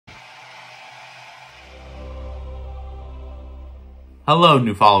Hello,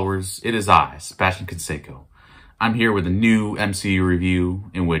 new followers. It is I, Sebastian Canseco. I'm here with a new MCU review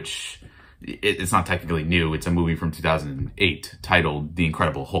in which it's not technically new. It's a movie from 2008 titled The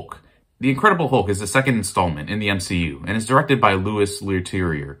Incredible Hulk. The Incredible Hulk is the second installment in the MCU and is directed by Louis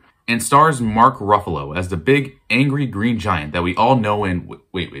Leterrier and stars Mark Ruffalo as the big, angry green giant that we all know in...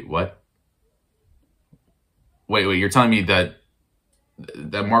 Wait, what? Wait, you're telling me that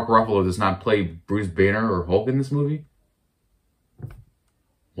Mark Ruffalo does not play Bruce Banner or Hulk in this movie?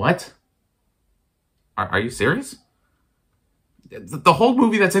 What? Are you serious? The whole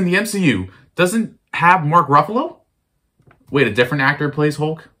movie that's in the MCU doesn't have Mark Ruffalo? Wait, a different actor plays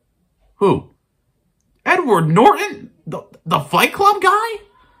Hulk? Who? Edward Norton? The Fight Club guy?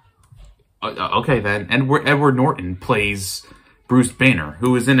 Okay then, Edward Norton plays Bruce Banner,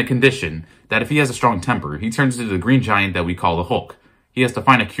 who is in a condition that if he has a strong temper, he turns into the green giant that we call the Hulk. He has to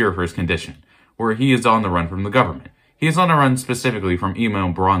find a cure for his condition, where he is on the run from the government. He is on the run specifically from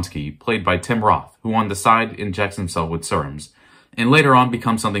Emil Blonsky, played by Tim Roth, who on the side injects himself with serums, and later on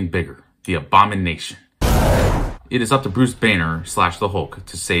becomes something bigger, the Abomination. It is up to Bruce Banner / the Hulk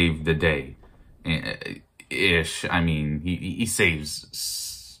to save the day. Ish. I mean, he saves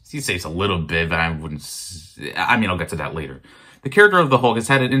a little bit, but I'll get to that later. The character of the Hulk has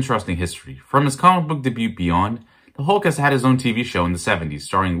had an interesting history. From his comic book debut Beyond, the Hulk has had his own TV show in the 70s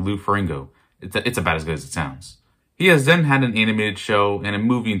starring Lou Ferrigno. It's about as good as it sounds. He has then had an animated show and a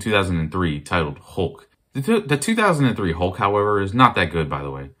movie in 2003 titled Hulk. The 2003 Hulk, however, is not that good, by the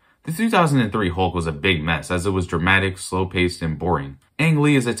way. The 2003 Hulk was a big mess, as it was dramatic, slow-paced, and boring. Ang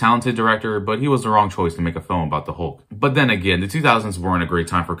Lee is a talented director, but he was the wrong choice to make a film about the Hulk. But then again, the 2000s weren't a great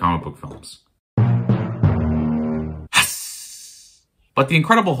time for comic book films. But The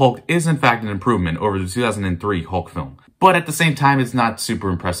Incredible Hulk is in fact an improvement over the 2003 Hulk film. But at the same time, it's not super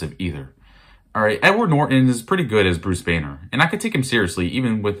impressive either. Alright, Edward Norton is pretty good as Bruce Banner, and I could take him seriously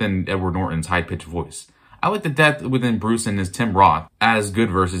even within Edward Norton's high-pitched voice. I like the depth within Bruce and his Tim Roth as good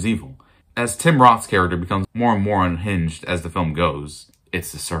versus evil. As Tim Roth's character becomes more and more unhinged as the film goes,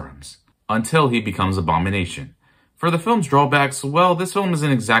 it's the serums. Until he becomes Abomination. For the film's drawbacks, well, this film isn't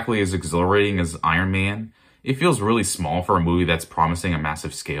exactly as exhilarating as Iron Man. It feels really small for a movie that's promising a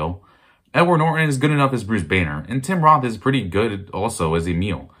massive scale. Edward Norton is good enough as Bruce Banner, and Tim Roth is pretty good also as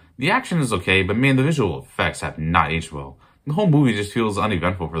Emil. The action is okay, but man, the visual effects have not aged well. The whole movie just feels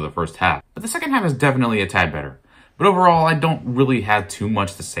uneventful for the first half, but the second half is definitely a tad better. But overall, I don't really have too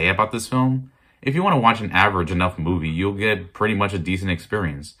much to say about this film. If you want to watch an average enough movie, you'll get pretty much a decent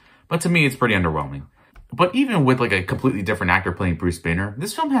experience. But to me, it's pretty underwhelming. But even with like a completely different actor playing Bruce Banner,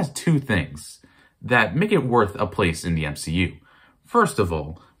 this film has two things that make it worth a place in the MCU. First of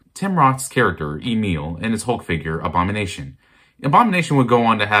all, Tim Roth's character, Emil, and his Hulk figure, Abomination. Abomination would go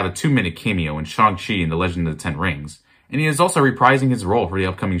on to have a 2-minute cameo in Shang-Chi and the Legend of the Ten Rings, and he is also reprising his role for the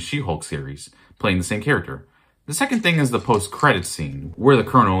upcoming She-Hulk series, playing the same character. The second thing is the post-credits scene, where the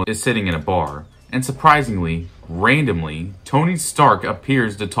Colonel is sitting in a bar, and surprisingly, randomly, Tony Stark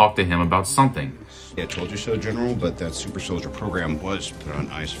appears to talk to him about something. Yeah, I told you so, General, but that super soldier program was put on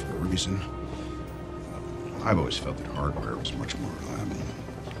ice for a reason. I've always felt that hardware was much more reliable.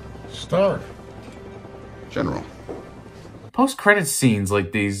 Stark. General. Post-credits scenes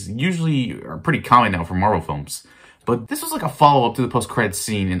like these usually are pretty common now for Marvel films, but this was like a follow-up to the post-credits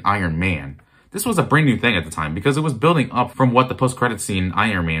scene in Iron Man. This was a brand new thing at the time because it was building up from what the post-credits scene in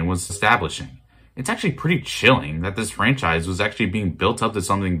Iron Man was establishing. It's actually pretty chilling that this franchise was actually being built up to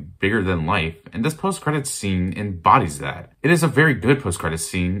something bigger than life, and this post-credits scene embodies that. It is a very good post-credits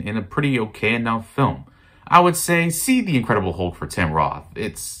scene in a pretty okay enough film. I would say see The Incredible Hulk for Tim Roth.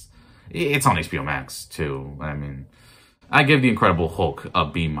 It's on HBO Max too. I give The Incredible Hulk a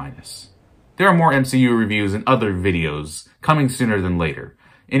B-. There are more MCU reviews and other videos coming sooner than later.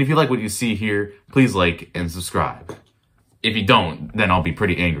 And if you like what you see here, please like and subscribe. If you don't, then I'll be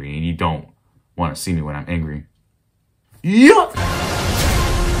pretty angry, and you don't want to see me when I'm angry. Yup!